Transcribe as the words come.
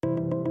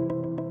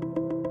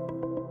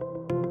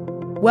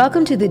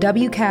Welcome to the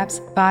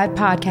WCAPS 5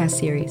 podcast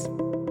series.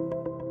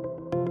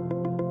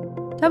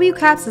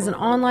 WCAPS is an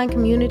online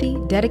community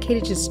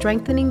dedicated to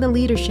strengthening the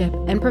leadership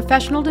and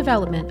professional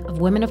development of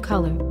women of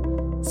color,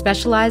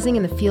 specializing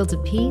in the fields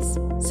of peace,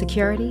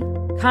 security,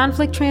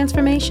 conflict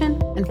transformation,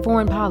 and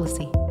foreign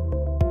policy.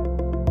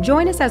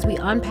 Join us as we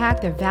unpack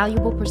their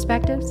valuable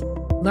perspectives,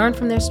 learn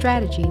from their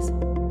strategies,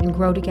 and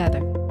grow together.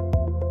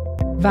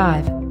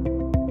 VIVE: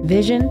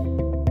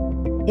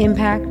 Vision,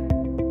 Impact,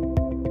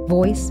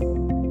 Voice,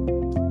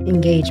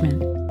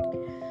 Engagement.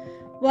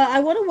 Well,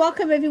 I want to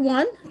welcome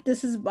everyone.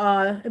 This is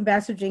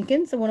Ambassador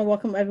Jenkins. I want to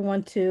welcome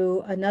everyone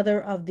to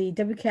another of the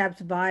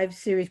WCAPS VIVE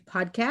series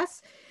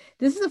podcasts.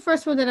 This is the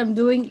first one that I'm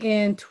doing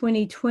in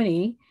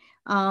 2020.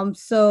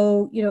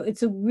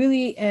 It's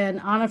really an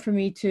honor for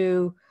me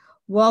to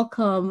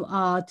welcome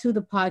to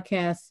the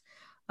podcast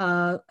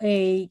a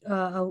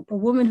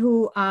woman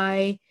who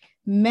I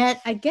met,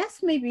 I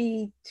guess,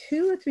 maybe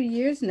 2 or 3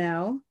 years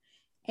now.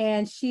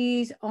 And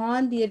she's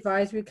on the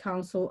advisory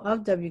council of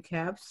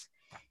WCAPS,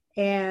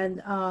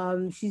 and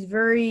she's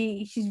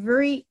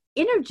very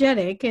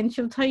energetic, and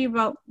she'll tell you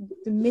about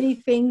the many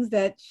things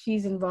that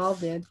she's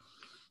involved in.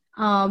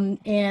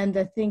 And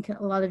I think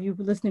a lot of you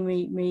listening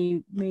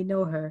may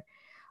know her.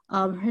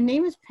 Her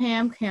name is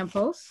Pam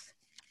Campos,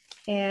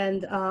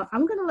 and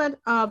I'm going to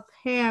let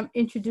Pam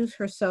introduce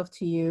herself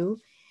to you,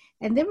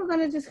 and then we're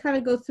going to just kind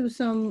of go through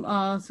some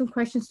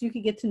questions so you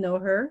can get to know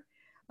her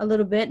a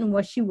little bit and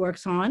what she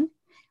works on.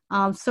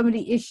 Some of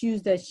the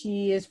issues that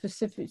she is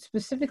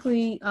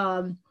specifically,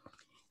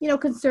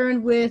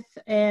 concerned with,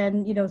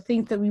 and,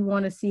 things that we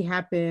want to see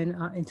happen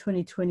in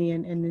 2020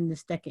 and in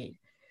this decade.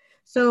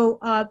 So,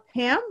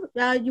 Pam,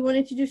 you want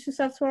to introduce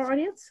yourself to our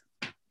audience?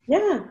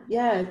 Yeah.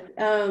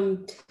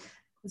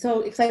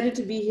 So excited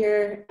to be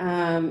here.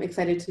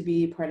 Excited to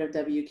be part of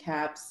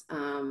WCAPS.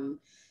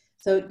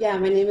 My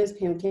name is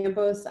Pam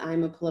Campos.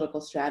 I'm a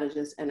political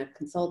strategist and a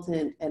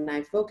consultant, and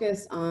I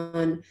focus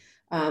on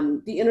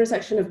the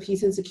intersection of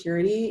peace and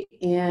security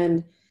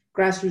and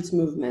grassroots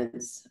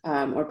movements,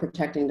 or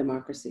protecting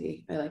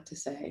democracy, I like to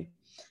say.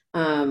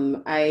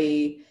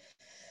 I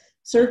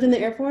served in the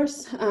Air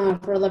Force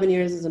for 11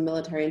 years as a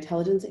military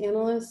intelligence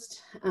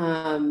analyst.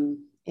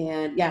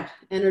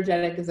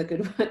 Energetic is a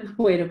good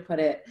way to put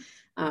it.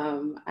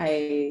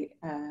 I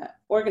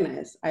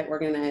organize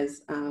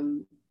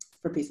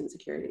for peace and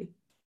security.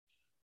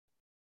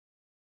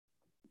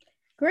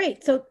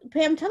 Great. So,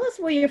 Pam, tell us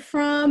where you're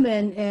from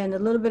and a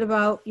little bit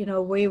about,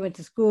 where you went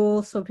to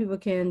school so people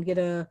can get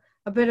a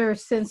better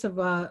sense of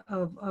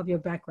your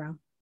background.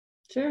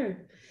 Sure.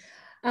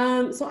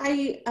 So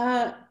I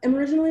am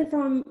originally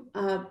from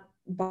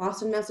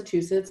Boston,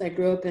 Massachusetts. I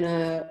grew up in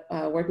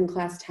a working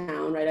class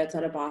town right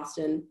outside of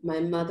Boston. My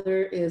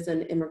mother is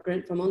an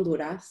immigrant from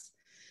Honduras,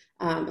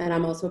 and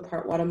I'm also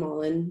part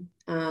Guatemalan.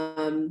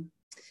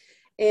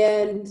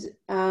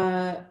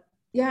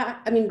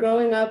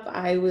 Growing up,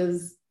 I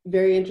was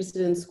very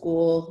interested in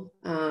school,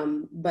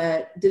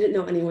 but didn't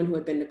know anyone who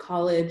had been to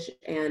college.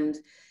 And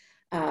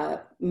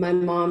my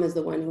mom is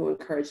the one who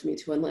encouraged me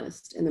to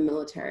enlist in the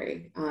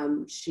military.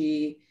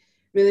 She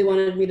really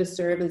wanted me to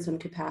serve in some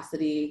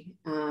capacity.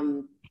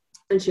 And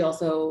she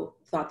also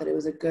thought that it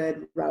was a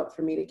good route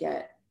for me to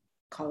get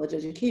college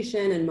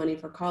education and money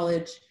for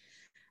college.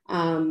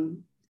 I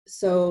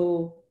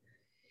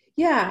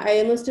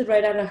enlisted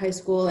right out of high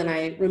school. And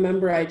I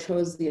remember I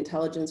chose the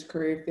intelligence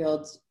career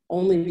field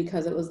only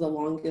because it was the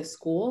longest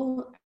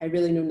school. I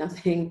really knew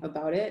nothing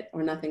about it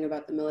or nothing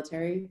about the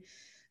military.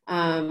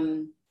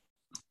 And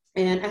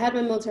I had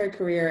my military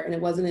career, and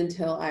it wasn't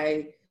until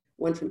I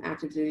went from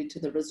active duty to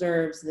the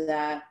reserves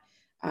that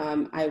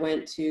I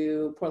went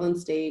to Portland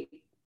State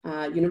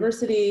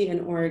University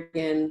in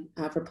Oregon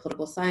for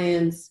political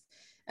science.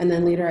 And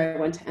then later I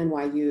went to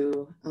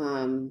NYU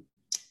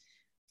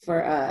for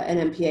an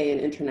MPA in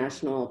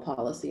international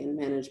policy and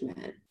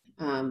management.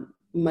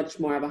 Much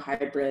more of a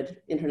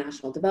hybrid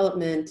international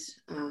development,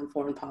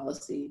 foreign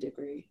policy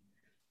degree.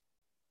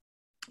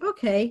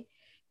 Okay.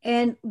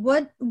 And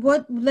what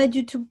led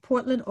you to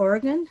Portland,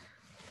 Oregon?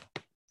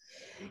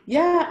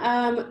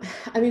 Yeah,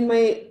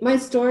 my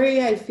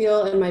story, I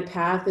feel, and my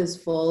path is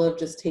full of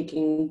just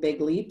taking big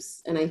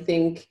leaps. And I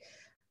think,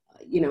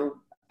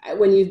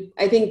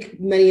 I think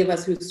many of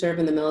us who serve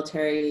in the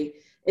military,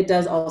 it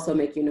does also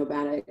make you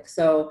nomadic.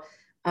 So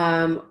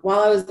while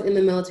I was in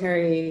the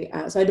military,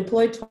 so I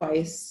deployed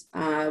twice.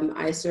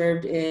 I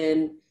served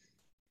in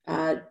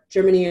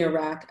Germany,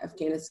 Iraq,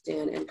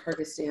 Afghanistan, and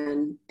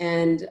Kyrgyzstan.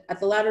 And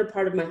at the latter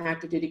part of my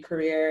active duty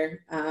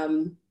career,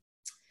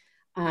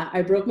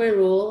 I broke my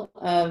rule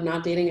of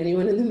not dating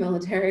anyone in the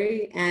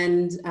military.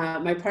 And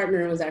my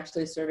partner was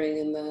actually serving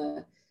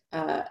in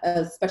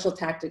a special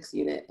tactics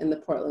unit in the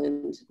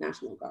Portland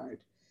National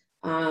Guard.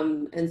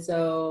 And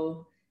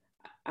so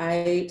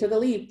I took a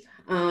leap,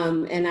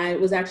 and I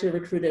was actually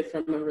recruited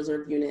from a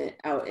reserve unit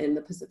out in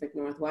the Pacific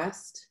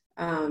Northwest.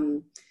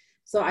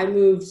 So I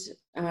moved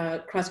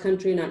cross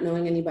country, not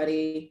knowing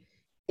anybody.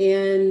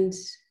 And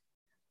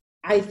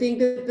I think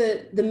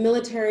that the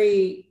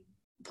military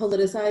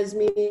politicized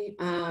me,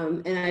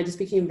 and I just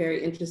became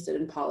very interested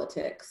in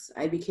politics.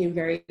 I became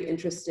very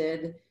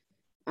interested.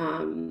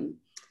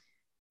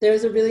 There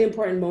was a really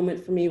important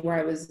moment for me where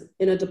I was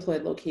in a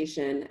deployed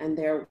location, and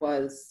there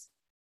was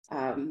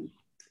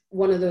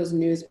one of those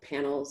news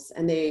panels,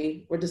 and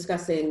they were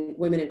discussing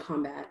women in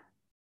combat.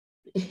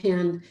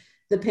 And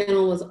the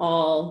panel was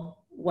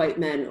all white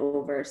men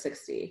over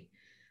 60.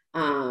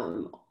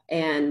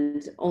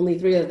 And only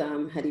 3 of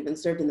them had even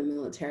served in the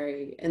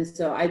military. And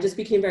so I just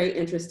became very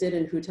interested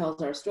in who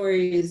tells our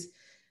stories,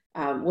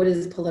 what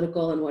is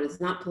political and what is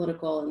not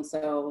political. And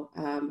so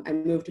I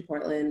moved to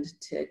Portland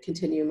to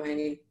continue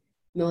my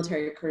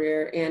military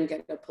career and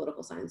get a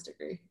political science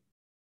degree.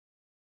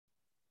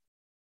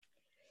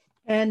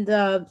 And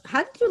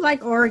how did you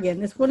like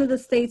Oregon? It's one of the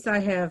states I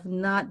have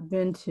not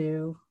been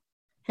to.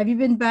 Have you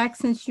been back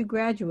since you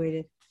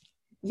graduated?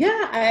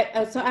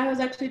 Yeah, so I was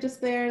actually just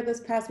there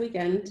this past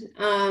weekend.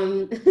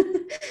 I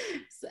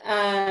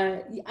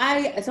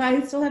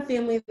still have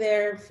family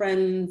there,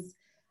 friends.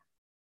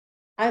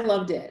 I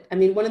loved it. I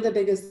mean, one of the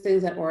biggest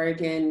things that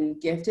Oregon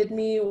gifted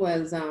me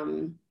was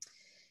a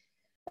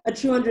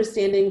true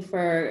understanding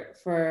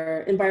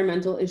for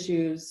environmental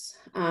issues.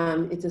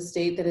 It's a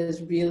state that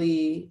is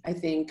really, I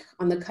think,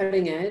 on the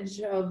cutting edge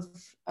of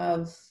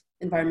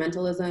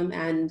environmentalism,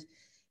 and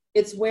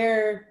it's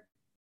where,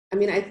 I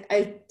mean,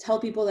 I tell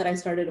people that I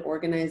started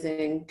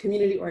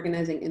community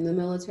organizing in the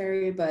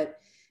military, but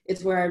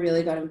it's where I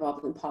really got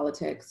involved in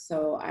politics.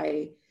 So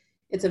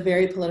it's a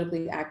very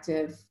politically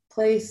active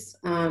place,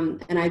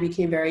 and I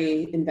became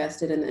very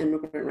invested in the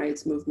immigrant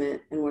rights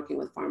movement and working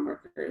with farm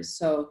workers.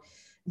 So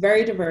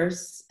very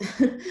diverse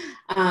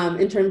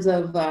in terms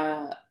of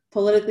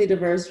politically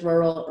diverse,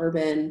 rural,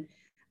 urban.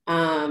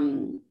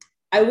 I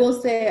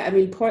will say, I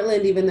mean,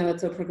 Portland, even though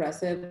it's so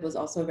progressive, was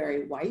also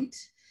very white.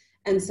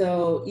 And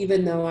so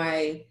even though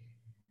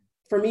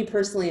for me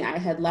personally, I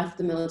had left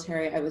the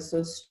military, I was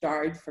so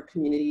starved for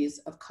communities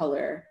of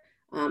color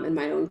in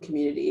my own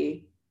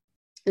community.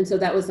 And so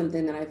that was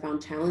something that I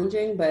found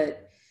challenging,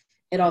 but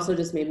it also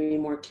just made me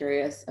more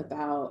curious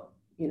about,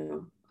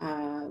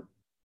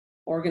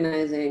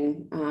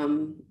 organizing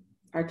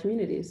our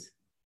communities.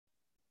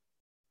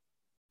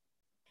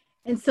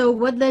 And so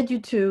what led you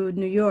to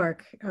New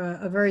York,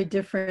 a very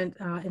different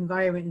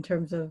environment in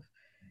terms of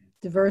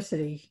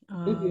diversity?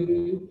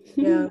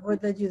 Yeah,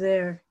 what led you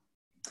there?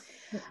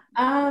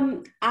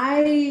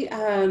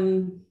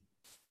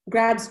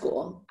 Grad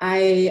school.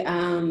 I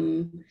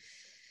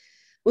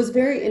was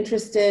very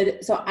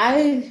interested. So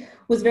I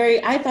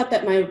thought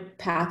that my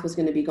path was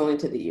going to be going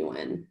to the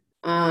UN.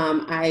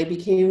 I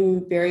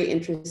became very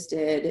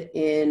interested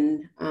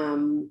in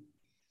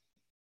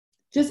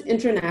just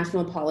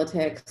international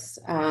politics.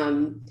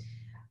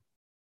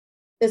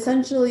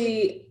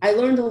 Essentially, I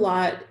learned a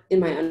lot in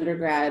my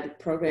undergrad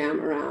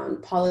program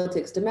around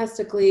politics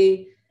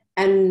domestically,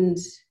 and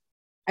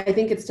I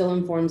think it still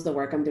informs the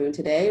work I'm doing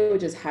today,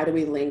 which is how do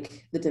we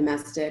link the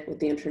domestic with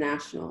the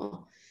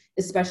international,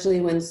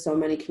 especially when so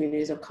many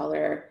communities of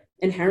color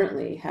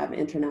inherently have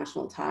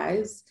international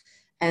ties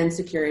and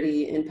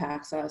security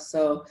impacts us.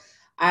 So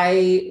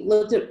I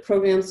looked at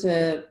programs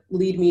to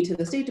lead me to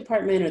the State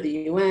Department or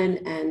the UN,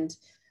 and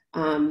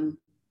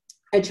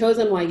I chose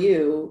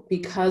NYU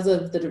because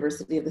of the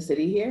diversity of the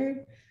city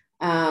here.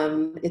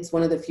 It's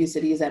one of the few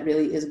cities that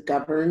really is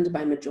governed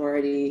by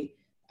majority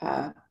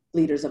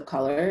leaders of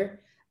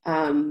color.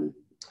 And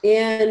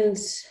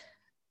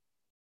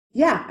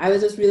yeah, I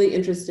was just really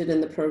interested in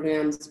the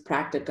program's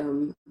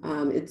practicum.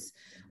 It's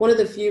one of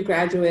the few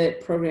graduate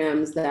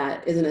programs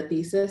that isn't a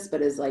thesis,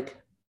 but is like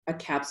a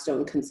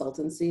capstone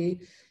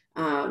consultancy.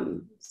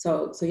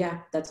 So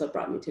yeah, that's what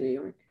brought me to New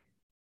York.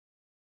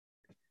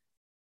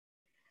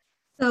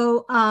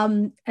 So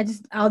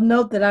I'll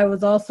note that I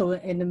was also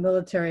in the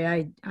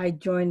military. I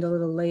joined a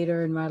little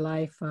later in my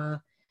life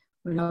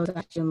when I was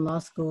actually in law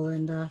school,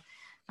 and I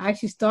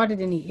actually started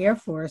in the Air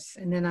Force,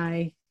 and then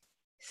I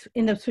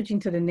ended up switching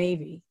to the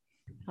Navy.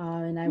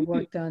 And I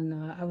worked on,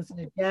 I was in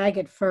a JAG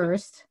at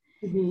first,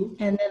 and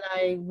then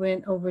I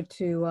went over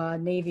to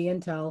Navy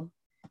Intel,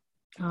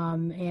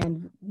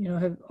 and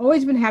have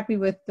always been happy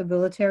with the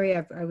military.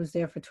 I was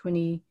there for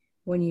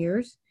 21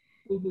 years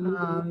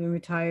and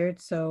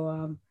retired.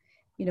 So,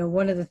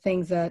 one of the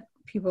things that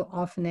people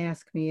often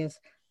ask me is,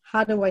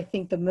 how do I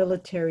think the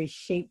military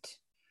shaped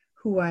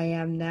who I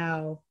am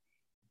now?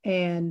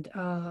 And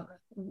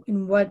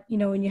in what,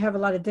 when you have a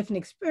lot of different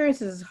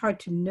experiences, it's hard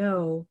to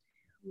know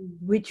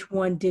which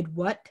one did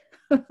what.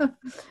 Because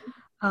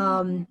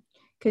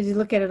you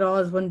look at it all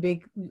as one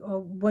big,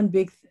 all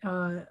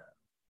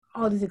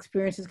these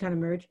experiences kind of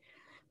merge.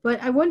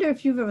 But I wonder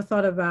if you've ever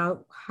thought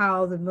about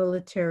how the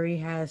military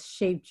has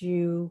shaped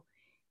you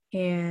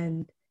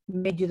and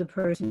made you the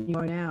person you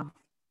are now.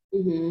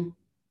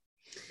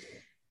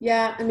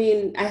 Yeah, I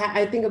mean,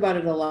 I think about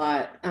it a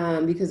lot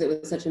because it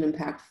was such an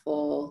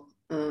impactful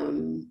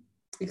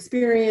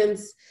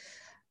experience.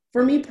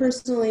 For me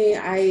personally,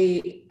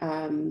 I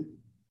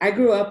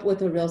grew up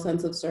with a real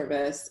sense of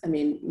service. I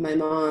mean, my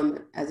mom,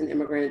 as an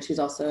immigrant, she's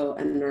also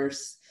a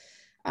nurse.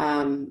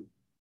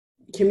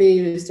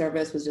 community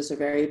service was just a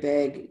very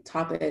big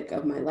topic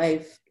of my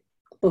life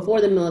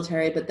before the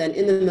military, but then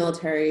in the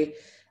military,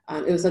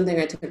 it was something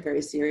I took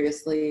very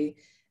seriously.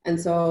 And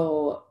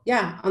so,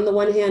 yeah, on the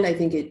one hand, I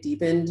think it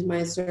deepened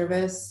my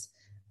service.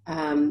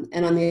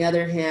 And on the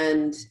other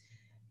hand,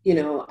 you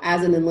know,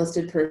 as an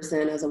enlisted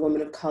person, as a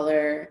woman of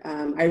color,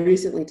 I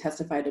recently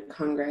testified to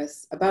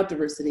Congress about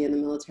diversity in the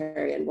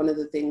military. And one of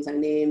the things I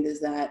named is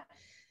that,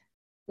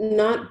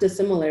 not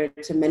dissimilar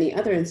to many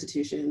other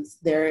institutions,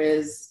 there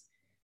is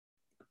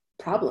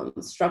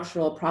problems,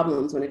 structural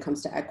problems when it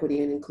comes to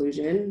equity and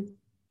inclusion,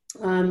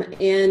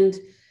 and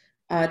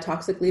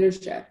toxic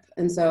leadership.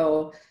 And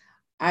so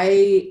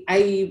I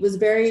was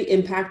very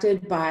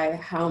impacted by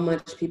how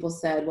much people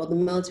said, well, the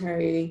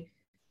military,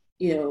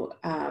 you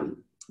know,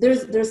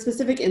 there's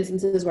specific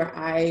instances where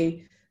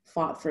I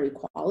fought for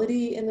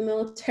equality in the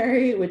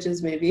military, which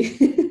is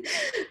maybe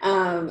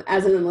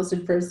as an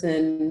enlisted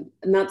person,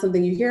 not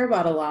something you hear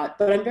about a lot,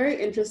 but I'm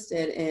very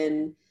interested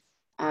in,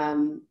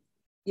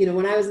 you know,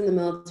 when I was in the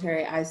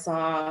military, I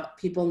saw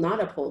people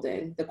not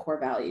upholding the core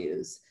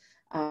values,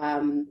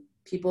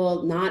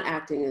 people not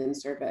acting in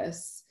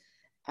service.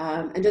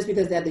 And just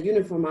because they had the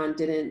uniform on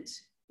didn't,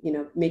 you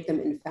know, make them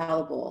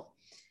infallible.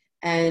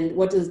 And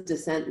what does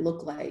dissent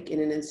look like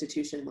in an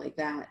institution like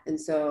that? And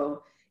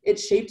so it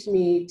shaped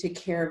me to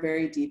care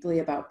very deeply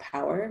about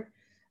power,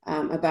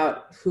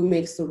 about who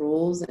makes the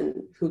rules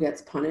and who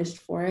gets punished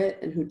for it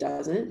and who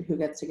doesn't, who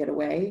gets to get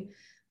away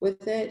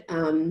with it.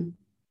 And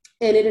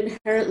it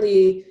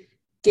inherently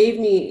gave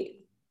me,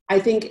 I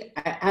think,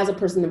 as a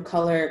person of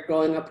color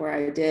growing up where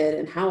I did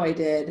and how I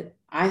did,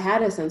 I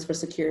had a sense for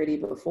security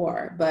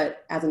before,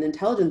 but as an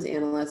intelligence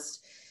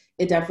analyst,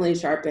 it definitely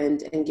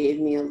sharpened and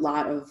gave me a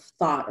lot of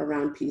thought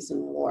around peace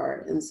and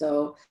war. And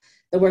so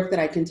the work that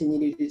I continue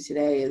to do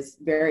today is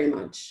very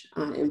much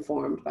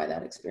informed by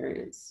that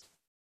experience.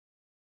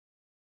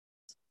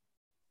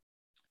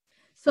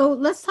 So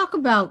let's talk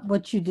about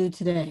what you do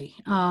today,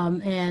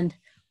 and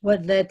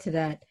what led to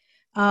that.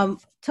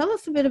 Tell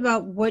us a bit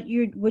about what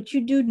you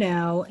do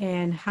now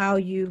and how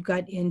you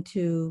got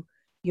into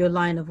your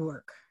line of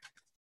work.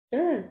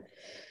 Sure.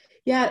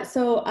 Yeah,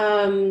 so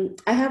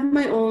I have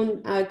my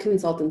own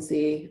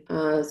consultancy.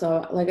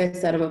 So like I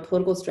said, I'm a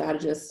political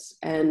strategist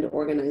and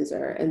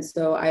organizer. And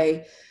so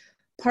I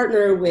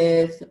partner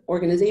with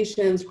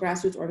organizations,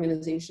 grassroots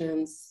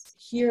organizations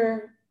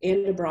here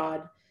and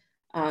abroad,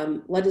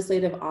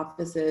 legislative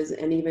offices,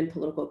 and even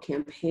political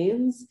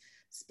campaigns,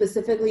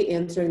 specifically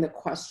answering the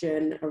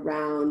question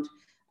around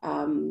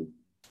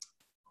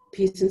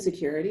peace and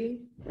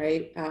security,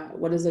 right?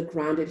 What is a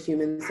grounded,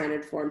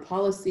 human-centered foreign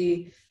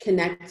policy,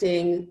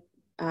 connecting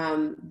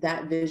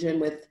that vision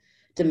with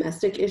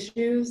domestic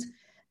issues.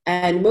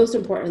 And most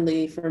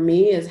importantly for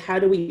me is, how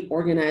do we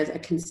organize a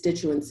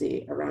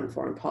constituency around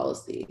foreign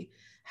policy?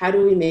 How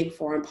do we make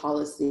foreign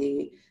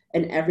policy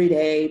an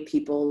everyday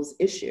people's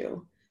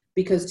issue?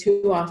 Because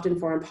too often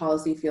foreign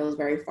policy feels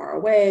very far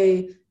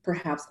away,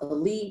 perhaps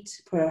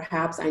elite,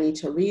 perhaps I need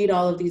to read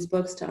all of these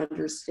books to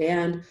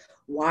understand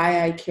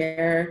why I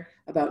care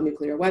about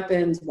nuclear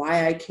weapons,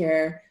 why I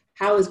care,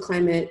 how is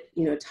climate,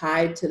 you know,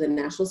 tied to the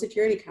National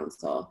Security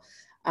Council.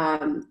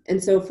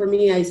 And so for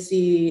me, I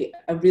see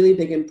a really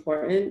big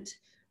important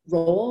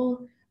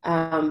role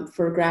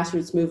for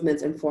grassroots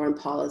movements and foreign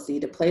policy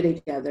to play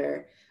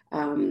together.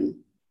 And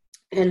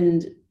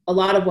a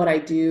lot of what I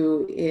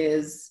do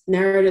is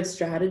narrative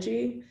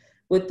strategy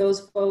with those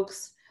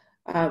folks,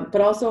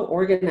 but also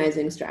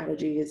organizing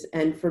strategies.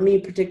 And for me,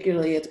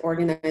 particularly, it's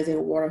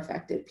organizing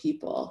war-affected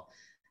people.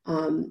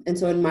 And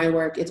so in my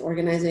work, it's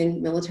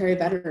organizing military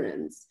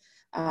veterans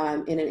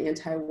in an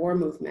anti-war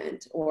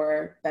movement,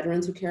 or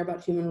veterans who care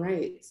about human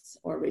rights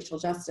or racial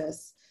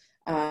justice,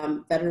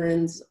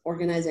 veterans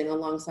organizing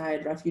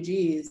alongside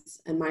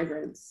refugees and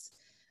migrants.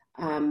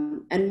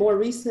 And more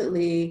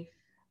recently,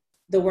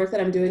 the work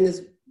that I'm doing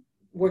is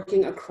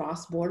working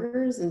across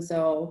borders. And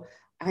so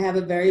I have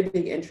a very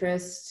big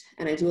interest,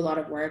 and I do a lot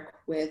of work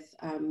with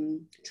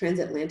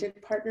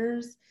transatlantic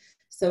partners.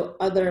 So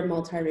other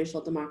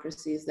multiracial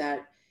democracies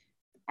that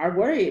are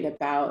worried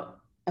about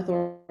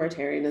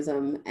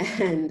authoritarianism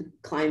and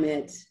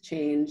climate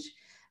change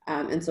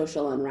and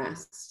social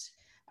unrest.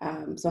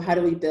 So how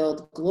do we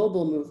build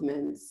global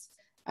movements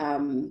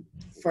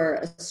for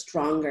a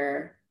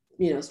stronger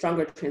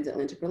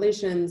transatlantic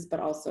relations, but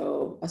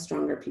also a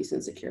stronger peace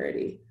and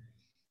security?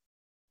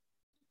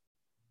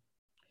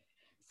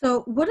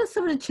 So what are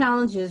some of the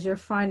challenges you're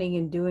finding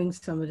in doing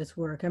some of this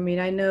work? I mean,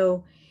 I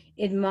know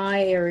in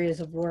my areas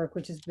of work,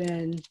 which has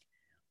been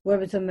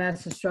weapons of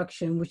mass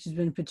destruction, which has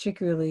been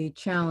particularly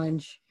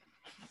challenged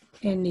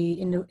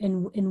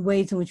in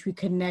ways in which we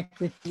connect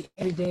with the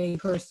everyday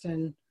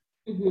person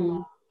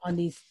on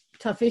these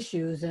tough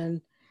issues.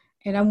 And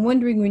I'm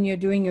wondering, when you're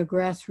doing your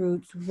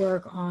grassroots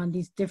work on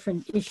these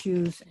different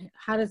issues,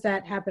 how does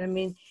that happen? I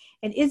mean,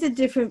 and is it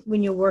different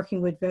when you're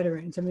working with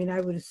veterans? I mean, I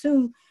would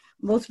assume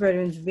most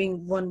veterans,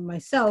 being one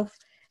myself,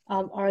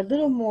 are a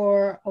little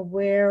more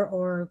aware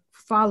or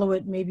follow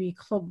it maybe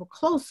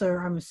closer,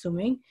 I'm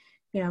assuming,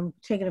 I'm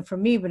taking it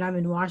from me, but I'm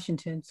in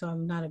Washington, so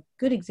I'm not a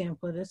good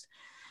example of this.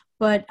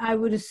 But I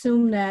would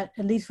assume that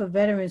at least for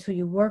veterans who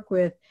you work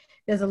with,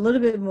 there's a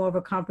little bit more of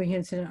a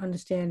comprehensive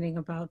understanding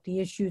about the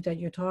issues that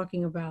you're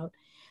talking about.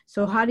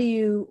 So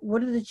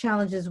what are the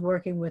challenges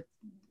working with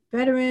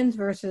veterans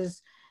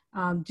versus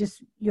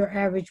just your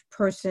average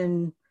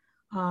person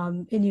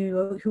in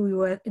the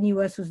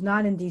U.S. who's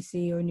not in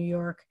D.C. or New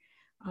York?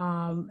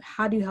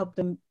 How do you help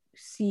them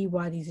see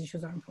why these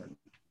issues are important?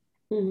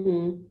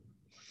 Mm-hmm.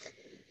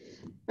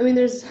 I mean,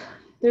 there's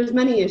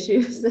many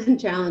issues and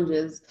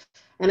challenges,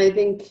 and I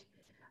think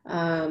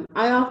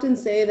I often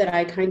say that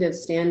I kind of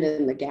stand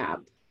in the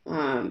gap.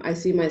 I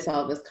see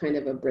myself as kind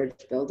of a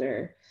bridge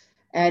builder,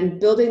 and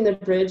building the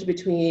bridge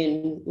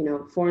between,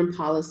 foreign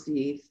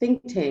policy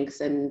think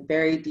tanks and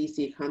very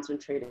DC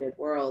concentrated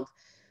world,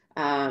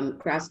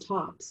 grass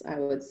tops, I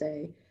would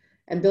say,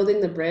 and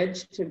building the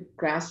bridge to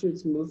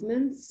grassroots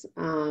movements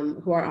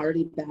who are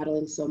already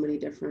battling so many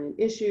different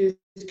issues,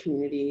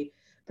 community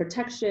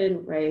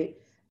protection, right?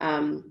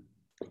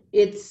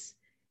 It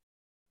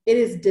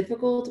is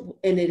difficult,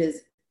 and it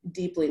is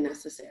deeply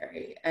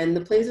necessary. And the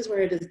places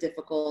where it is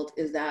difficult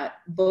is that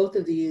both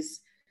of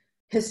these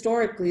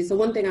historically, so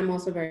one thing I'm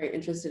also very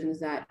interested in is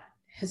that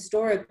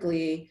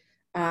historically,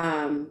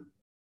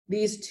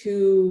 these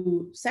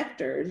two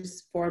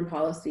sectors, foreign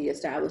policy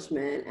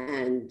establishment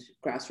and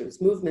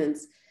grassroots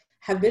movements,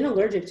 have been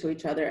allergic to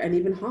each other and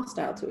even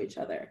hostile to each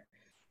other,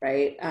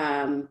 right?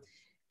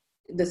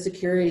 The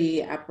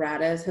security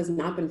apparatus has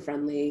not been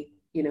friendly,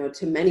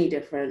 to many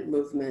different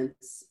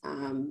movements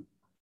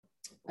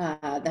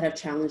that have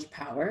challenged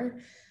power,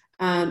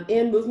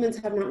 and movements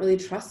have not really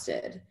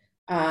trusted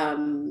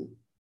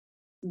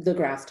the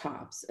grass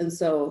tops. And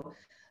so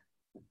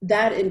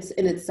that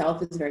in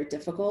itself is very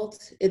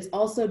difficult. It's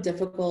also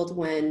difficult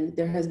when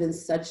there has been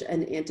such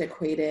an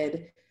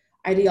antiquated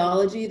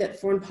ideology that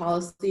foreign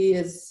policy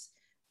is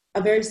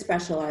a very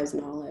specialized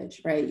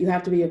knowledge, right? You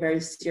have to be a very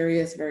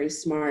serious, very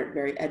smart,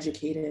 very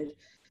educated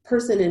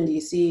person in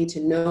DC to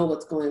know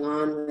what's going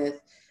on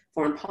with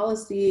foreign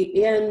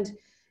policy. And,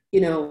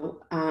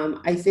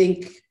 I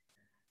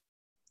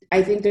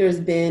think there's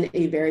been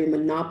a very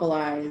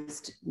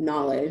monopolized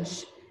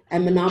knowledge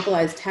and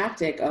monopolized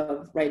tactic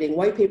of writing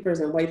white papers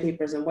and white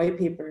papers and white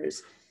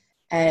papers.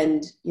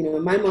 And,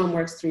 my mom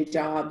works 3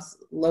 jobs,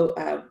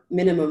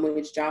 minimum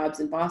wage jobs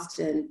in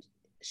Boston.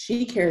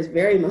 She cares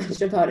very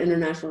much about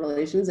international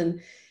relations.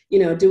 And,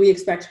 do we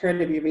expect her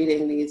to be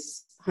reading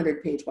these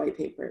 100-page white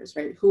papers,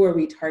 right? Who are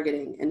we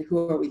targeting and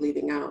who are we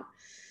leaving out?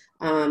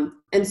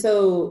 And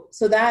so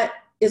that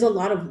is a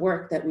lot of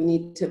work that we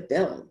need to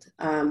build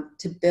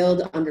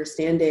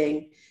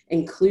understanding,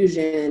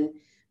 inclusion,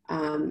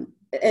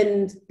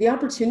 and the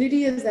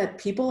opportunity is that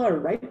people are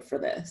ripe for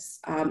this.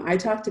 I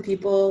talk to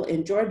people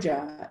in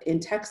Georgia, in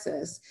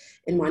Texas,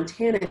 in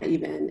Montana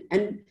even,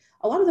 and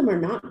a lot of them are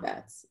not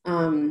vets,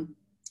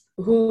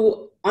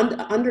 who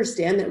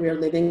understand that we are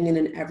living in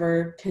an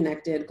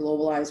ever-connected,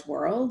 globalized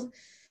world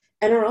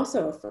and are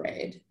also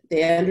afraid.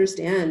 They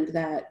understand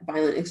that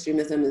violent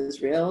extremism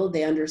is real.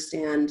 They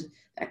understand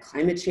that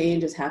climate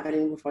change is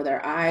happening before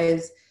their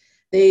eyes.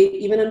 They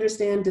even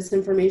understand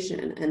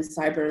disinformation and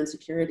cyber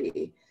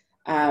insecurity.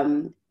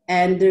 And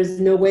there's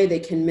no way they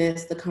can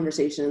miss the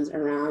conversations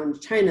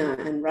around China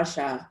and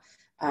Russia,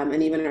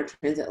 and even our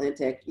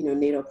transatlantic,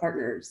 NATO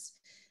partners.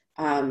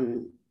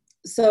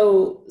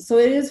 So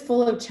it is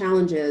full of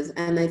challenges.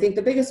 And I think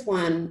the biggest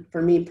one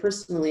for me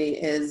personally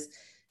is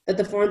that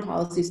the foreign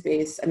policy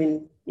space,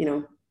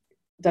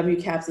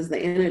 WCAPS is the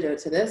antidote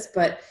to this,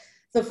 but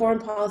the foreign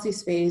policy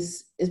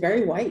space is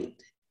very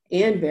white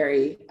and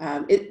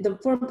the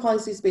foreign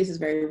policy space is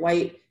very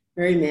white,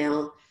 very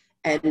male,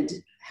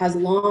 and has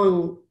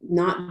long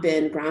not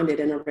been grounded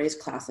in a race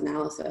class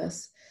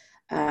analysis.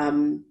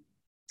 And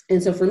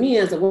so for me,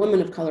 as a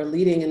woman of color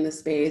leading in this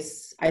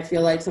space, I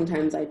feel like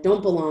sometimes I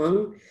don't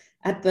belong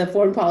at the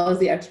foreign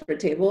policy expert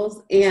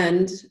tables,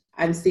 and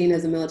I'm seen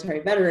as a military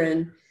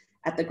veteran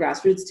at the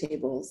grassroots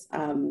tables.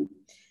 And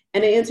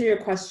to answer your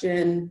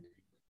question,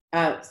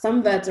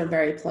 some vets are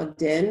very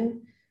plugged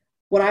in.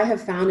 What I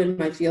have found in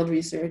my field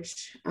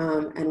research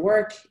and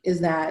work is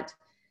that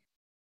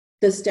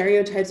the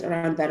stereotypes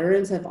around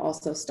veterans have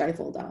also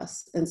stifled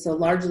us. And so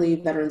largely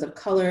veterans of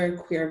color,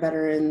 queer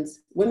veterans,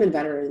 women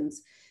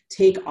veterans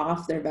take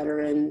off their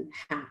veteran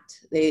hat.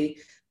 They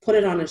put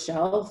it on a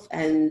shelf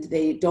and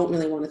they don't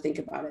really want to think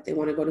about it. They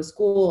want to go to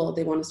school,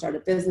 they want to start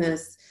a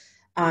business,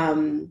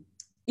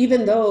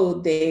 even though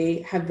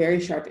they have very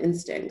sharp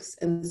instincts.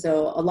 And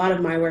so a lot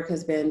of my work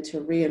has been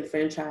to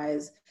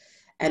re-enfranchise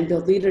and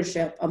build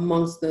leadership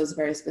amongst those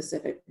very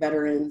specific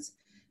veterans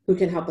who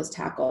can help us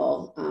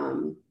tackle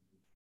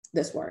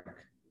this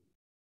work.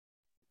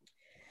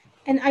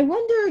 And I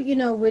wonder,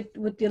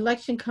 with the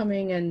election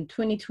coming in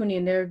 2020,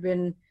 and there have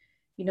been,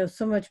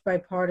 so much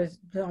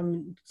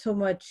bipartisan, so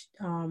much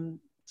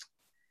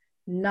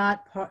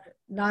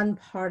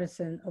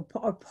nonpartisan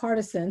or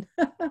partisan,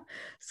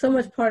 so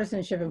much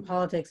partisanship in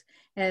politics,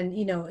 and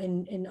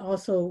and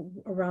also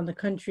around the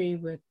country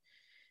with,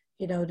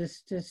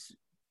 this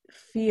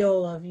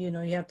feel of, you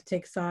have to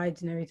take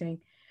sides and everything.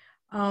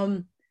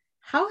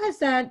 How has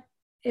that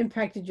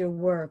impacted your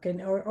work?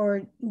 And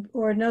or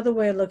another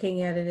way of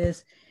looking at it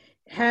is,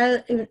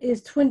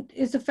 is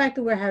the fact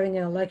that we're having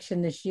an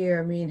election this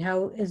year, I mean,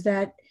 how is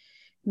that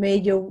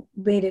made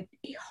it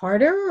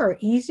harder or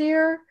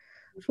easier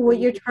for what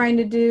you're trying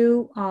to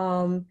do,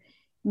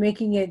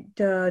 making it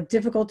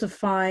difficult to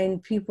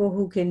find people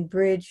who can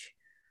bridge,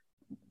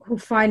 who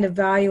find the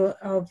value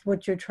of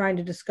what you're trying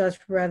to discuss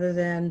rather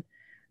than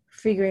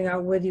figuring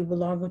out whether you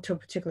belong to a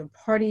particular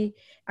party?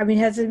 I mean,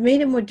 has it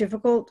made it more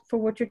difficult for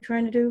what you're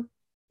trying to do?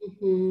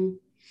 Mm-hmm.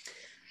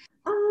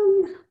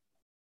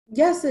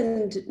 Yes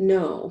and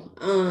no.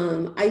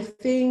 I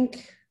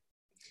think,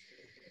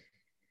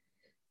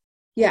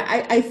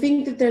 I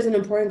think that there's an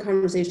important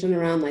conversation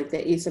around like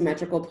the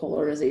asymmetrical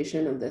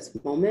polarization of this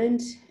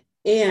moment.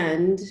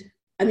 And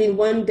I mean,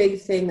 one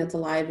big thing that's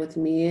alive with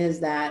me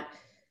is that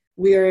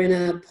we are in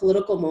a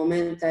political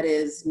moment that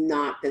is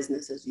not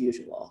business as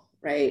usual,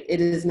 right? It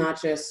is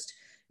not just,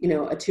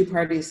 a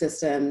two-party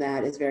system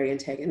that is very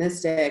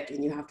antagonistic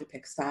and you have to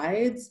pick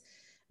sides.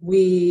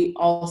 We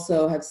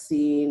also have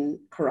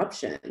seen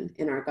corruption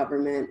in our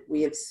government.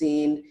 We have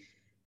seen,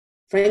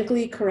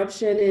 frankly,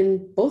 corruption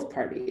in both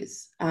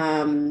parties.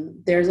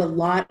 There's a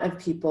lot of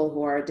people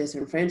who are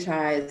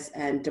disenfranchised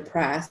and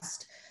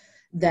depressed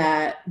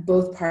that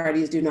both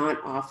parties do not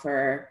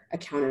offer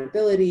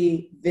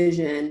accountability,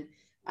 vision,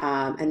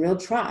 and real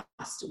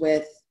trust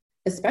with,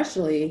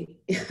 especially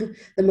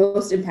the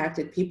most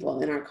impacted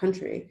people in our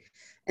country.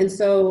 And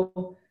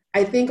so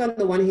I think on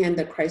the one hand,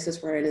 the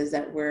crisis we're in is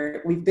that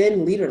we've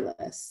been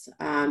leaderless,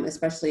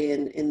 especially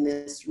in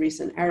this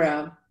recent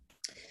era.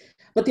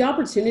 But the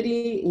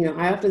opportunity,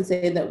 I often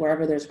say that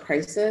wherever there's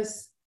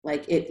crisis,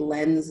 like it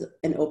lends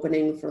an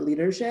opening for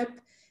leadership.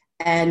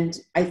 And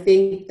I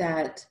think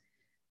that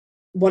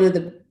one of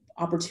the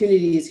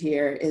opportunities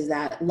here is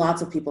that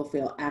lots of people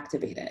feel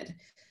activated.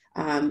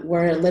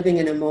 We're living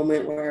in a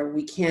moment where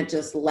we can't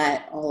just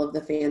let all of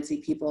the fancy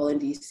people in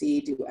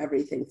DC do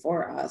everything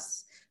for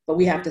us, but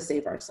we have to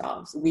save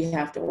ourselves. We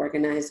have to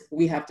organize.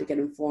 We have to get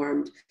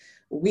informed.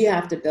 We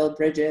have to build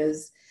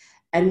bridges.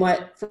 And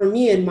what, for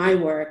me in my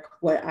work,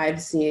 what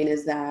I've seen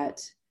is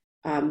that,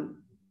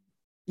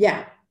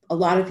 a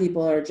lot of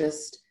people are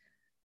just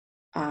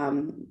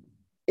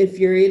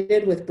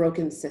infuriated with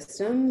broken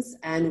systems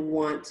and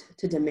want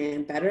to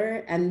demand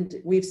better. And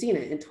we've seen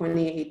it in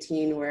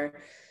 2018 where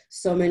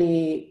so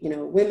many,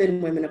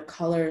 women of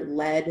color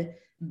led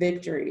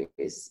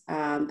victories,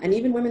 and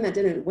even women that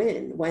didn't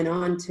win went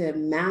on to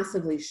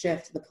massively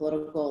shift the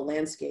political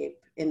landscape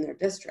in their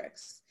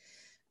districts,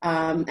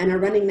 and are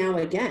running now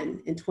again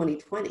in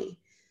 2020.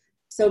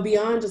 So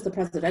beyond just the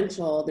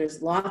presidential,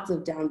 there's lots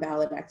of down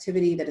ballot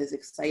activity that is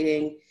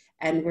exciting,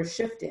 and we're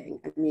shifting.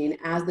 I mean,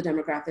 as the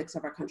demographics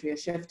of our country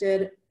has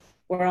shifted,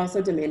 we're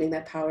also demanding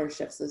that power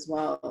shifts as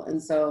well.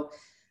 And so,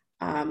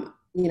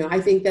 I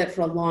think that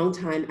for a long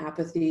time,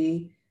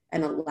 apathy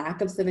and a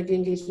lack of civic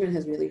engagement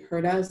has really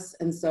hurt us.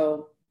 And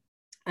so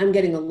I'm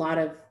getting a lot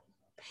of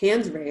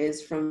hands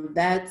raised from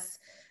vets,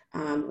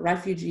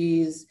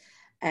 refugees,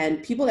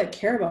 and people that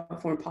care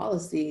about foreign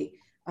policy,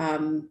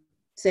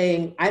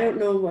 saying, I don't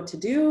know what to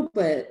do,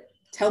 but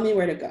tell me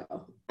where to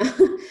go.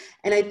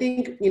 And I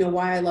think,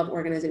 why I love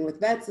organizing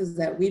with vets is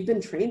that we've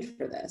been trained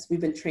for this.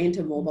 We've been trained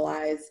to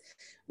mobilize.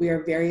 We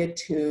are very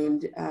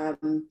attuned.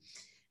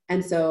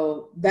 And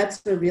so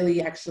vets are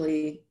really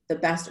actually the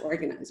best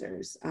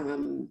organizers.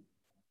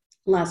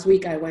 Last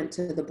week, I went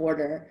to the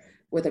border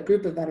with a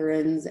group of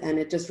veterans, and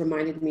it just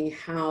reminded me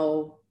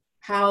how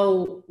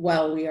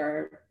well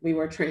we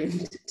were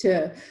trained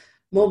to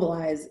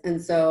mobilize.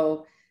 And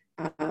so,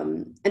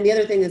 and the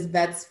other thing is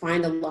vets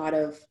find a lot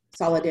of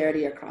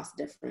solidarity across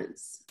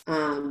difference.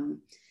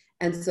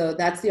 And so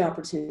that's the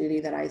opportunity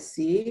that I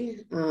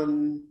see.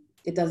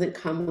 It doesn't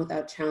come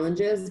without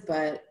challenges,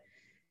 but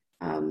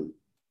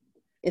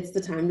it's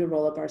the time to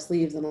roll up our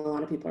sleeves, and a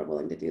lot of people are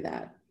willing to do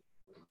that.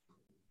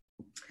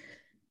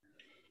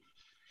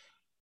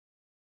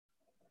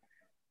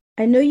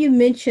 I know you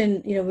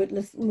mentioned,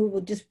 let's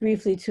move just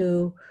briefly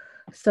to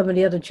some of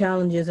the other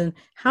challenges. And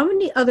how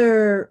many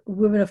other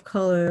women of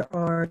color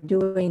are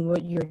doing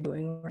what you're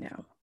doing right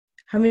now?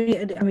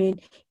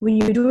 When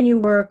you're doing your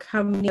work,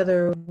 how many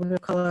other women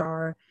of color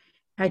are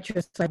at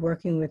your side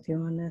working with you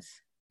on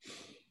this?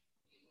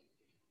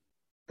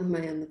 Oh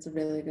man, that's a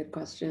really good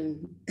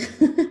question.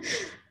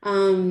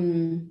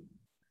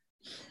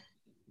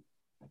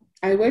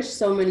 I wish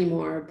so many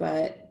more,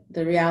 but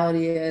the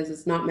reality is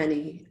it's not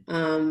many.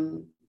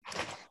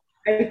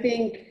 I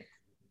think,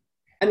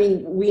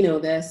 we know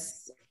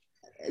this,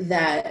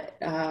 that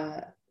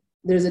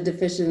there's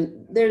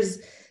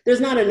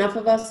not enough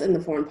of us in the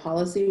foreign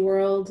policy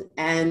world,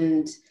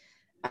 and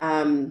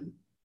in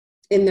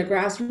the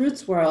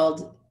grassroots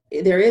world,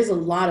 there is a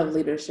lot of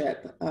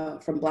leadership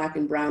from Black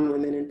and brown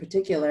women in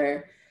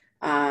particular.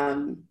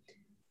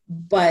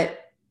 But,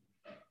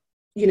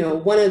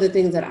 one of the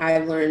things that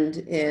I've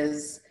learned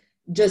is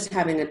just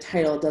having a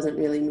title doesn't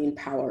really mean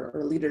power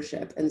or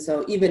leadership. And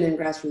so even in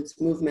grassroots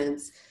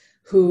movements,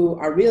 who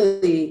are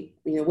really,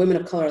 women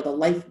of color are the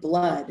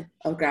lifeblood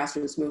of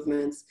grassroots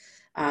movements.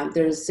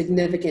 There's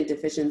significant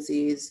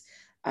deficiencies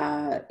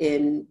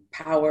in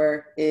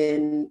power,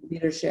 in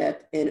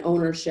leadership, in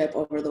ownership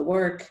over the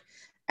work.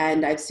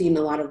 And I've seen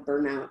a lot of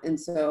burnout. And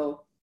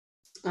so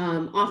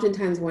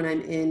oftentimes when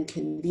I'm in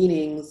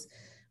convenings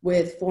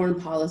with foreign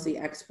policy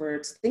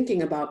experts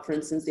thinking about, for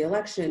instance, the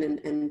election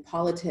and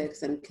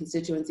politics and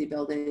constituency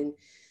building,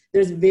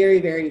 there's very,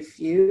 very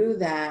few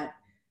that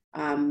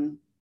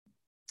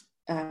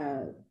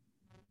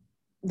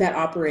that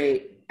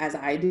operate as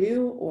I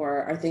do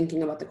or are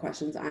thinking about the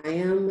questions I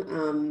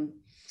am.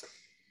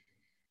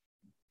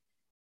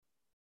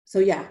 So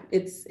yeah,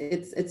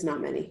 it's not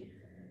many.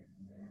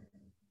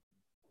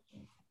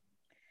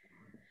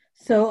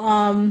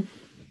 So,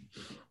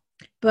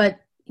 but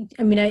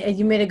I mean,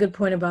 you made a good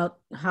point about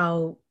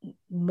how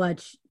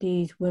much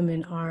these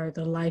women are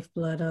the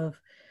lifeblood of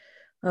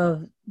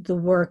the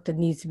work that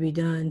needs to be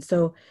done.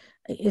 So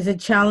is it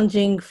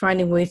challenging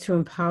finding ways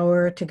to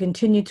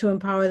continue to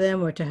empower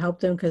them or to help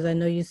them? Because I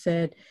know you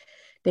said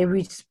they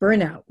reached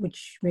burnout,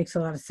 which makes a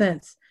lot of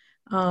sense.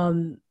 How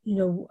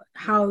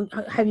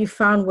have you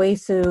found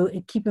ways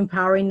to keep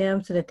empowering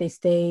them so that they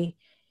stay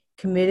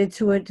committed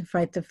to it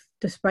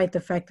despite the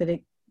fact that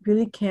it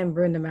really can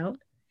burn them out?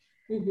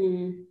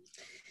 Mm-hmm.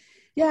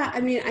 Yeah,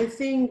 I mean, I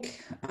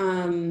think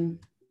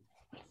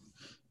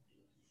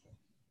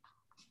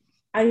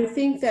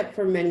that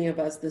for many of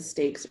us, the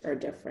stakes are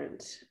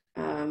different.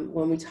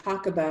 When we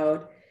talk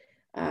about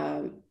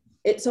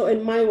it, so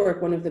in my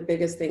work, one of the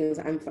biggest things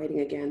I'm fighting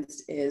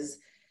against is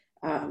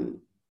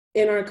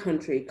in our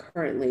country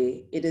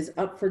currently, it is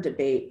up for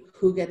debate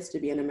who gets to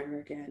be an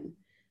American,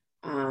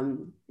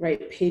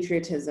 right?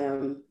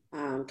 Patriotism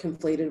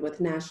conflated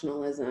with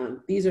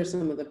nationalism. These are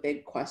some of the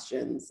big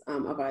questions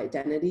of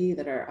identity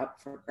that are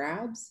up for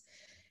grabs.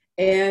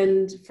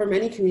 And for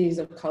many communities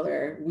of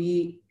color,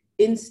 we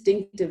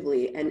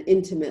instinctively and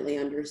intimately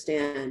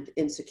understand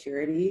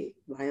insecurity,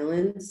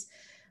 violence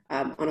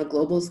on a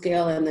global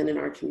scale, and then in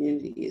our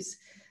communities.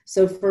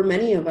 So for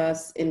many of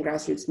us in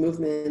grassroots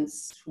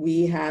movements,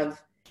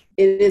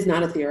 it is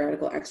not a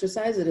theoretical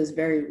exercise, it is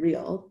very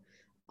real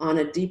on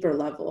a deeper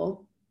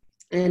level.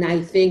 And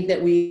I think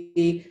that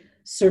we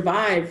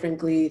survive,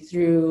 frankly,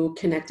 through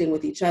connecting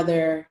with each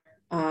other.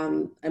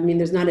 I mean,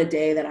 there's not a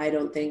day that I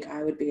don't think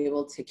I would be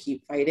able to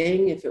keep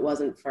fighting if it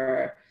wasn't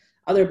for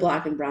other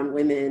Black and brown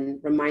women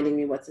reminding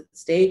me what's at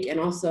stake and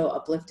also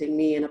uplifting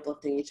me and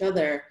uplifting each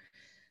other.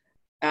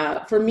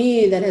 For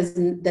me, that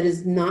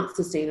is not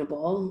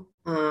sustainable.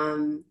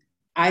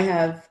 I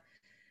have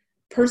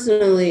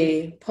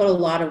personally put a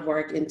lot of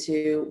work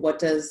into what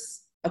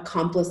does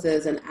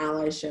accomplices and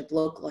allyship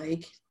look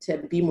like to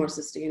be more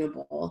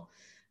sustainable.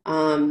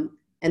 And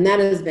that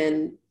has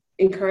been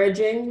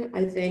encouraging,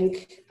 I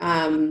think,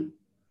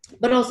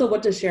 but also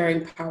what does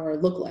sharing power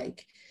look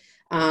like?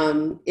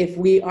 If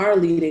we are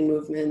leading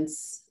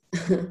movements,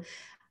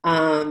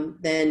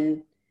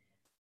 then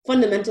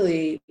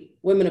fundamentally,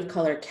 women of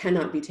color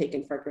cannot be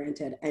taken for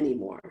granted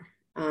anymore.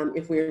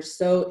 If we're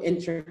so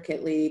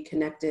intricately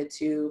connected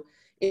to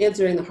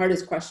answering the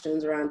hardest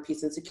questions around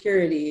peace and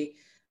security,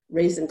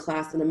 race and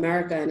class in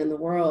America and in the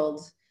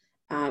world,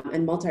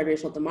 and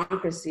multiracial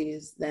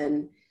democracies,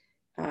 then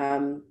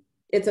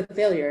it's a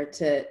failure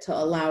to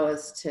allow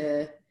us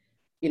to,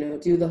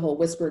 do the whole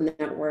Whisper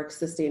Network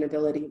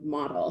sustainability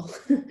model.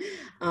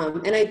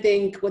 And I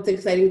think what's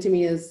exciting to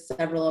me is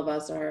several of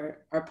us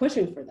are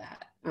pushing for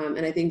that.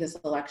 And I think this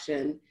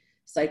election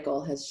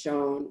cycle has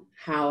shown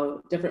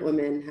how different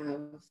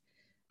women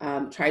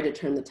have tried to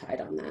turn the tide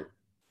on that.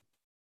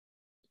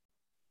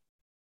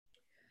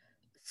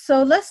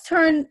 So let's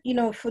turn,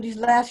 for these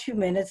last few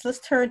minutes, let's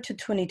turn to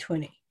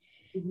 2020.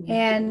 Mm-hmm.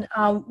 And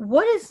I'll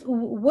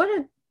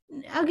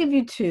give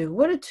you two.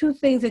 What are two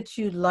things that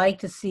you'd like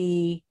to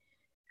see,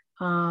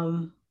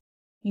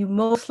 you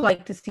most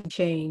like to see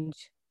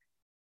change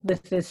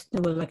with this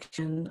new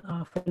election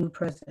for the new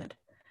president?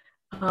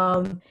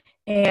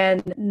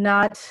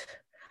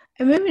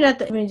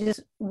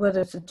 Just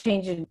whether it's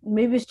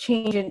maybe it's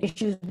changing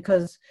issues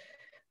because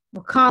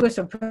Congress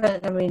or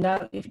president,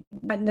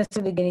 not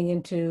necessarily getting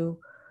into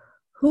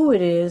who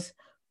it is,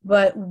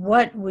 but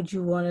what do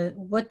you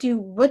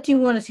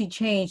want to see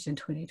changed in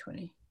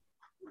 2020?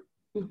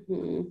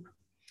 Mm-hmm.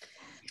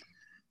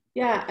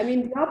 Yeah,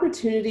 the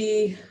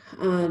opportunity.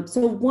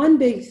 So one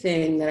big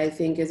thing that I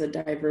think is a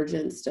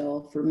divergence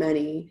still for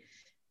many,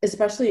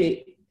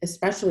 especially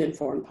in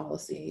foreign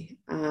policy,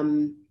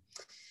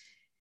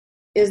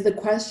 is the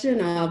question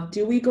of,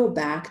 do we go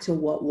back to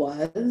what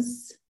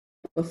was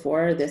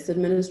before this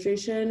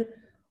administration,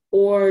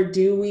 or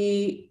do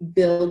we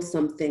build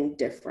something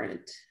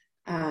different?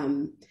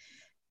 And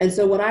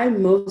so what I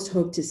most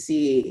hope to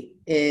see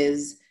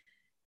is,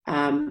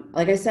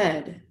 like I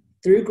said,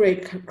 through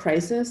great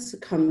crisis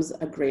comes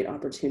a great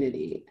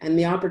opportunity. And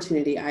the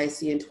opportunity I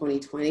see in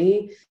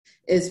 2020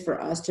 is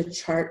for us to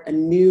chart a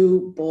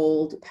new,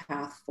 bold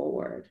path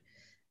forward.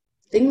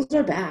 Things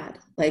are bad.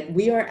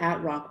 We are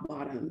at rock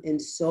bottom in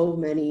so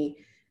many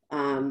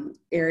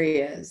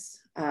areas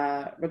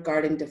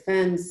regarding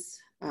defense,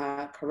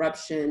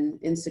 corruption,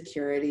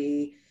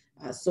 insecurity,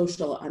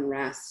 social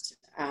unrest.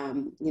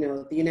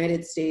 The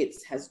United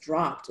States has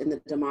dropped in the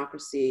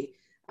democracy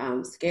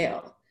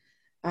scale.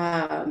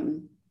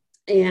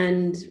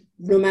 And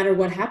no matter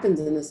what happens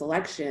in this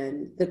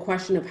election, the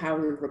question of how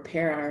we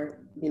repair our,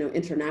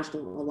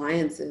 international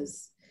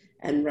alliances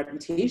and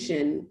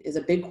reputation is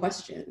a big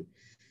question.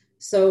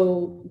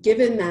 So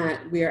given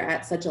that we are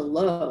at such a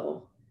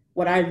low,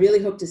 what I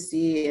really hope to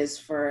see is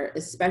for,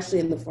 especially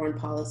in the foreign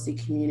policy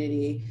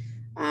community,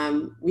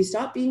 we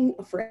stop being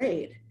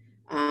afraid.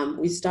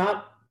 We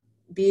stop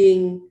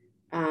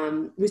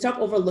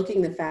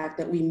overlooking the fact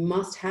that we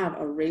must have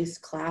a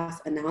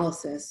race-class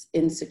analysis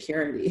in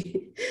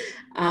security.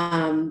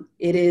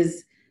 It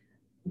is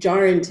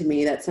jarring to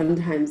me that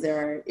sometimes there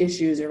are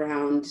issues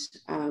around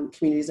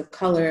communities of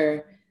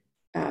color,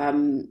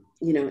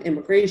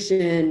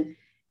 immigration,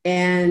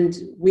 and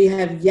we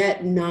have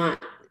yet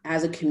not,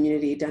 as a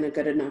community, done a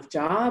good enough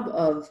job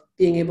of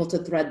being able to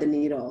thread the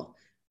needle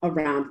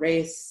around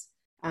race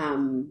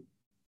and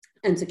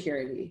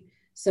security.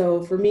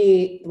 So for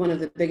me, one of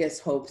the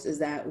biggest hopes is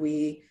that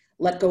we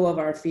let go of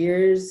our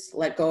fears,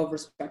 let go of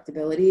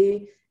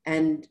respectability,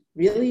 and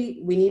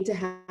really we need to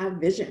have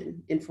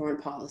vision in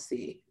foreign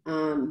policy,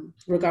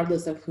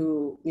 regardless of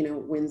who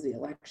wins the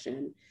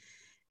election.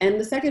 And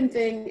the second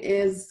thing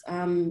is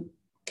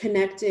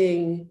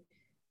connecting,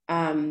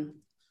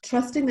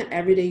 trusting that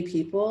everyday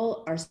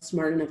people are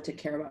smart enough to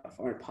care about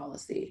foreign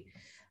policy.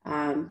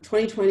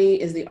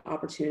 2020 is the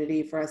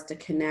opportunity for us to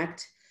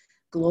connect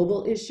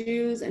global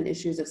issues and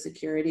issues of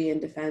security and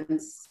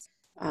defense,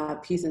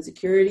 peace and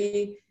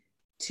security,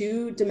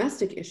 to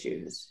domestic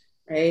issues,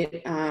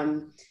 right?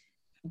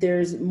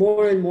 There's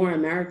more and more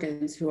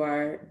Americans who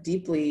are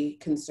deeply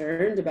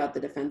concerned about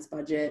the defense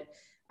budget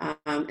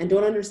and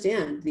don't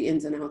understand the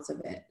ins and outs of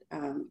it.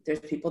 There's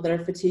people that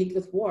are fatigued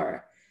with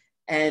war,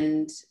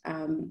 and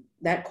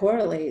that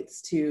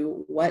correlates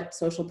to what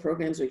social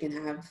programs we can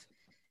have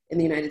in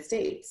the United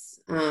States.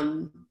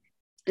 And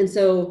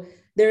so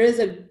there is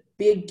a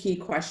big key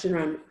question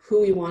around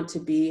who we want to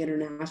be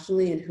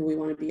internationally and who we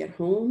want to be at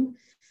home.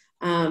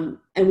 And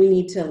we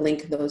need to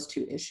link those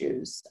two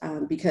issues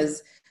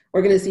because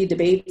we're going to see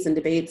debates and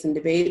debates and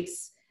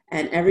debates.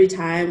 And every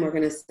time we're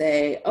going to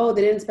say, oh,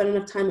 they didn't spend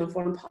enough time on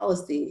foreign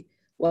policy.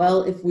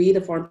 Well, if we,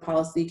 the foreign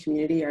policy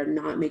community, are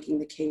not making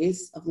the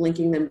case of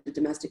linking them to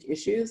domestic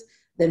issues,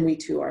 then we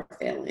too are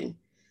failing.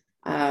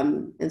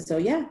 And so,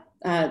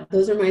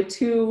 those are my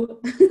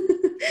two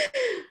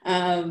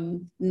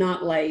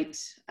not light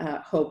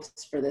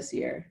hopes for this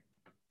year.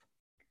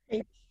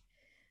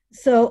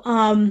 So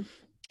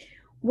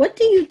what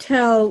do you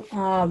tell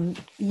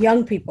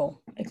young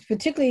people,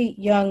 particularly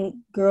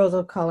young girls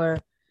of color,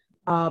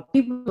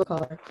 people of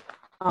color,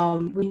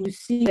 when you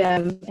see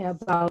them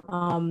about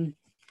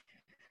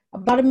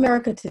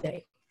America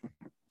today?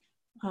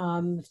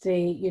 If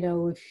they,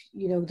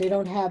 if they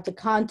don't have the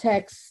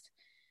context,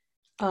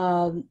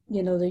 they're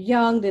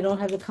young, they don't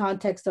have the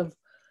context of,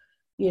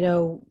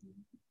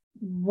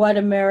 what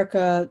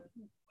America,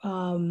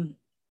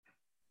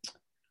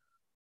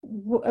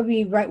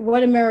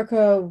 what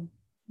America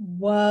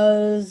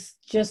was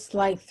just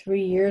like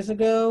 3 years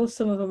ago.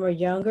 Some of them are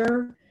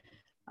younger.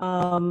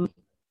 What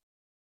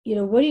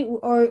do you,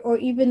 or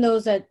even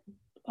those that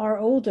are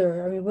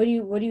older? I mean,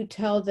 what do you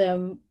tell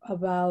them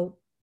about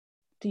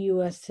the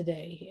U.S.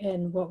 today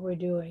and what we're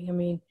doing? I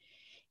mean,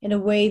 in a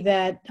way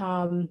that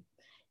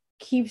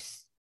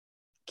keeps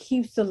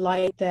the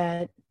light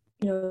that,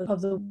 of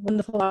the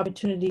wonderful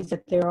opportunities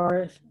that there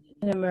are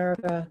in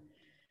America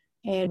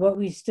and what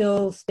we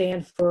still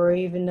stand for,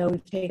 even though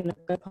we've taken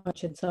a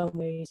punch in some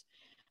ways.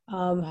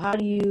 What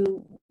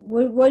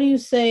do you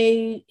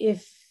say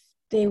if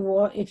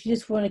you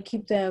just want to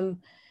keep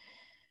them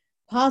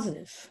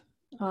positive,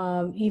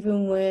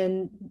 even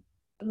when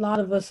a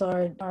lot of us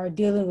are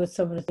dealing with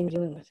some of the things we're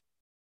dealing with?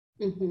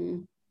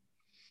 Mm-hmm.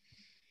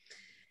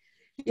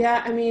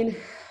 Yeah, I mean,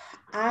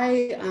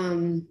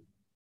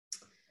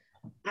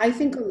 I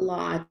think a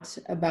lot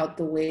about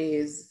the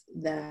ways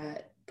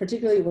that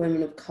particularly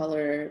women of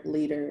color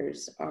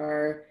leaders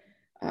are,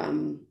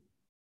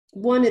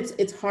 one,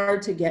 it's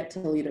hard to get to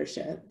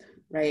leadership,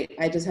 right?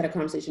 I just had a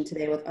conversation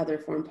today with other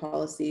foreign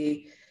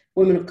policy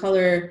women of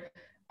color,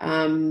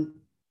 and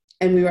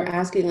we were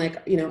asking,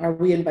 are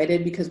we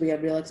invited because we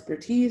have real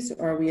expertise,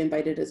 or are we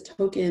invited as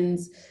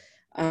tokens?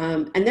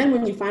 And then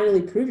when you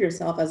finally prove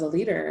yourself as a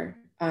leader,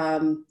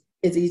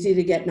 it's easy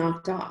to get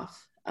knocked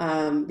off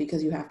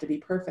because you have to be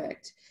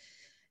perfect.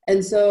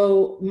 And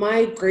so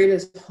my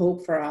greatest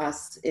hope for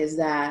us is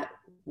that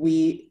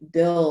we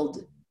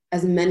build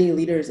as many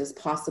leaders as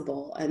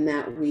possible and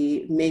that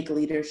we make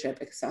leadership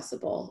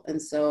accessible. And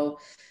so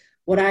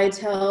what I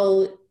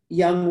tell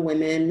young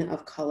women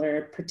of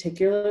color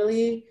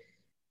particularly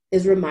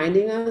is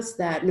reminding us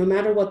that no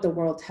matter what the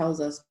world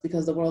tells us,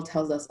 because the world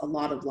tells us a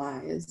lot of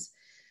lies,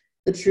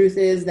 the truth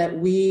is that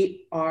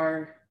we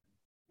are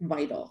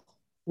vital.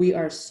 We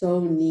are so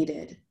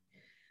needed.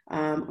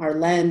 our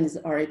lens,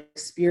 our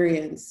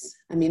experience.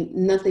 I mean,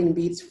 nothing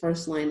beats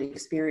first line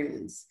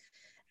experience.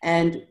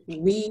 And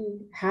we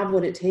have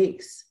what it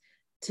takes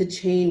to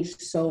change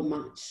so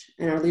much.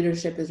 And our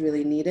leadership is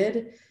really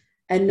needed.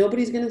 And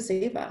nobody's going to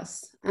save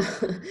us.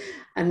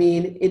 I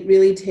mean, it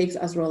really takes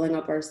us rolling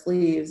up our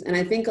sleeves. And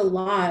I think a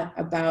lot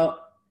about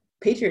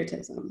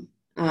patriotism.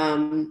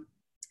 And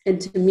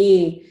to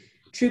me,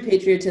 true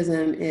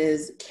patriotism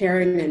is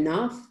caring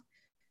enough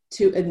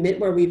to admit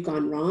where we've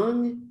gone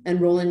wrong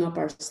and rolling up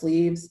our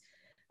sleeves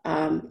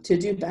to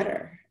do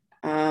better,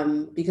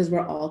 because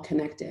we're all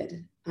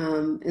connected.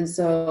 And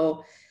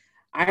so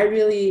I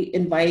really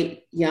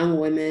invite young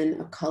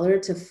women of color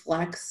to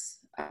flex,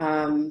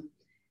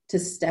 to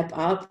step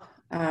up,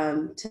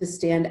 to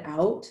stand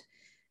out,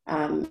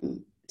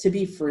 to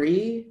be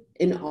free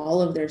in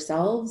all of their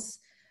selves.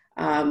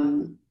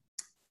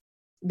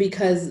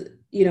 Because,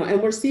 you know,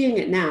 and we're seeing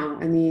it now.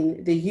 I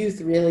mean, the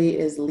youth really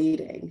is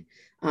leading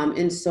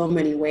in so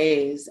many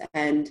ways,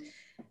 and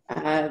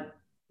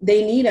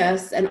they need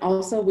us, and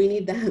also we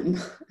need them.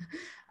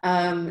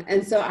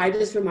 And so I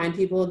just remind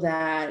people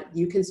that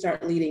you can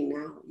start leading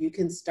now. You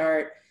can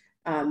start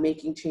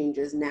making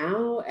changes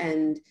now,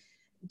 and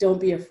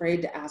don't be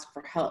afraid to ask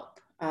for help.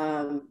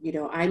 You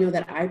know, I know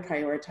that I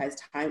prioritize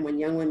time when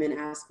young women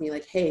ask me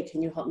like, hey,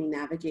 can you help me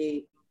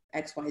navigate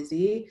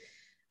XYZ?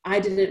 I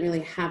didn't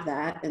really have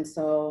that. And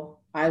so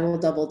I will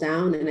double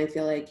down. And I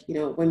feel like, you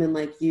know, women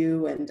like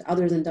you and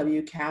others in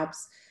WCAPS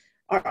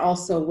are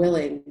also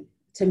willing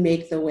to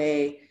make the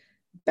way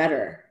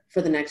better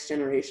for the next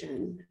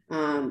generation.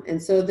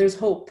 And so there's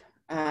hope.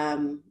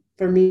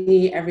 For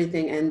me,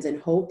 everything ends in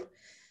hope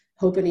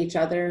in each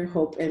other,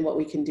 hope in what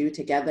we can do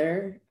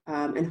together,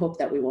 and hope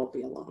that we won't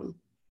be alone.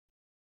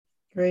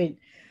 Great.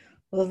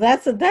 Well,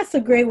 that's a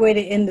great way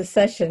to end the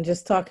session,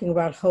 just talking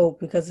about hope,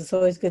 because it's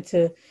always good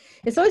to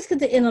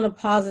end on a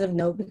positive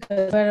note,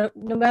 because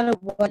no matter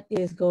what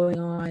is going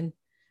on,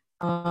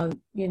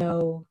 you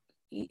know,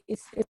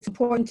 it's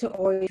important to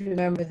always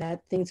remember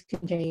that things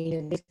can change,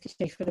 and things can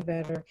change for the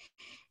better,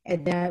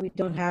 and that we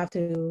don't have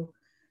to,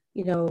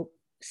 you know,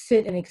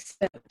 sit and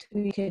accept.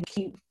 We can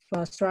keep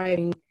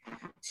striving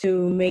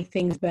to make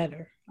things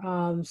better.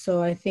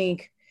 So I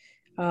think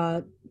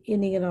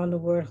ending it on the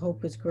word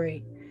hope is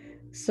great.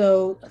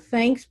 So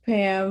thanks,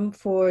 Pam,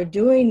 for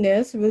doing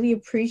this. Really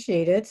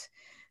appreciate it.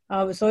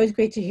 It's always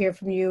great to hear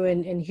from you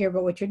and hear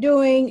about what you're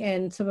doing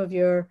and some of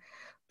your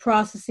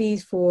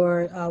processes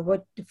for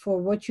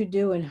what you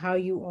do and how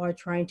you are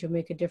trying to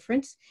make a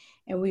difference.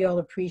 And we all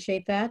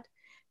appreciate that.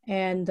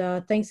 And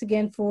thanks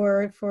again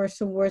for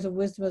some words of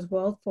wisdom as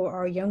well for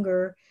our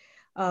younger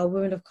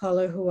women of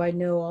color who I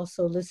know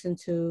also listen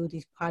to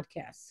these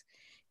podcasts.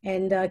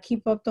 And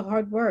keep up the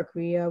hard work.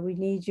 We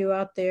need you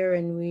out there,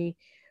 and we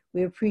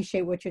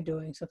appreciate what you're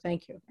doing. So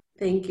thank you.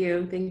 Thank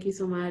you. Thank you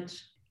so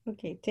much.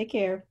 Okay, take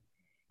care.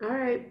 All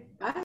right.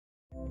 Bye.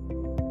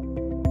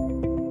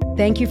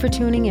 Thank you for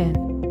tuning in.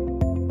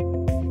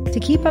 To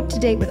keep up to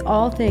date with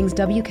all things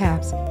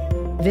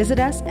WCAPS, visit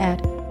us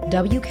at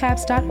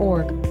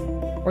wcaps.org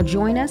or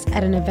join us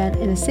at an event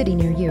in a city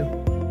near you.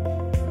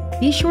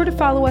 Be sure to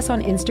follow us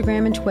on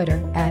Instagram and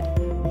Twitter at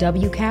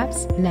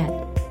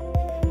WCAPSnet.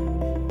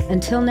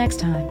 Until next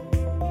time,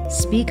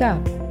 speak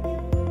up,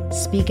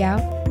 speak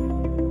out,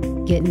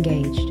 get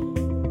engaged.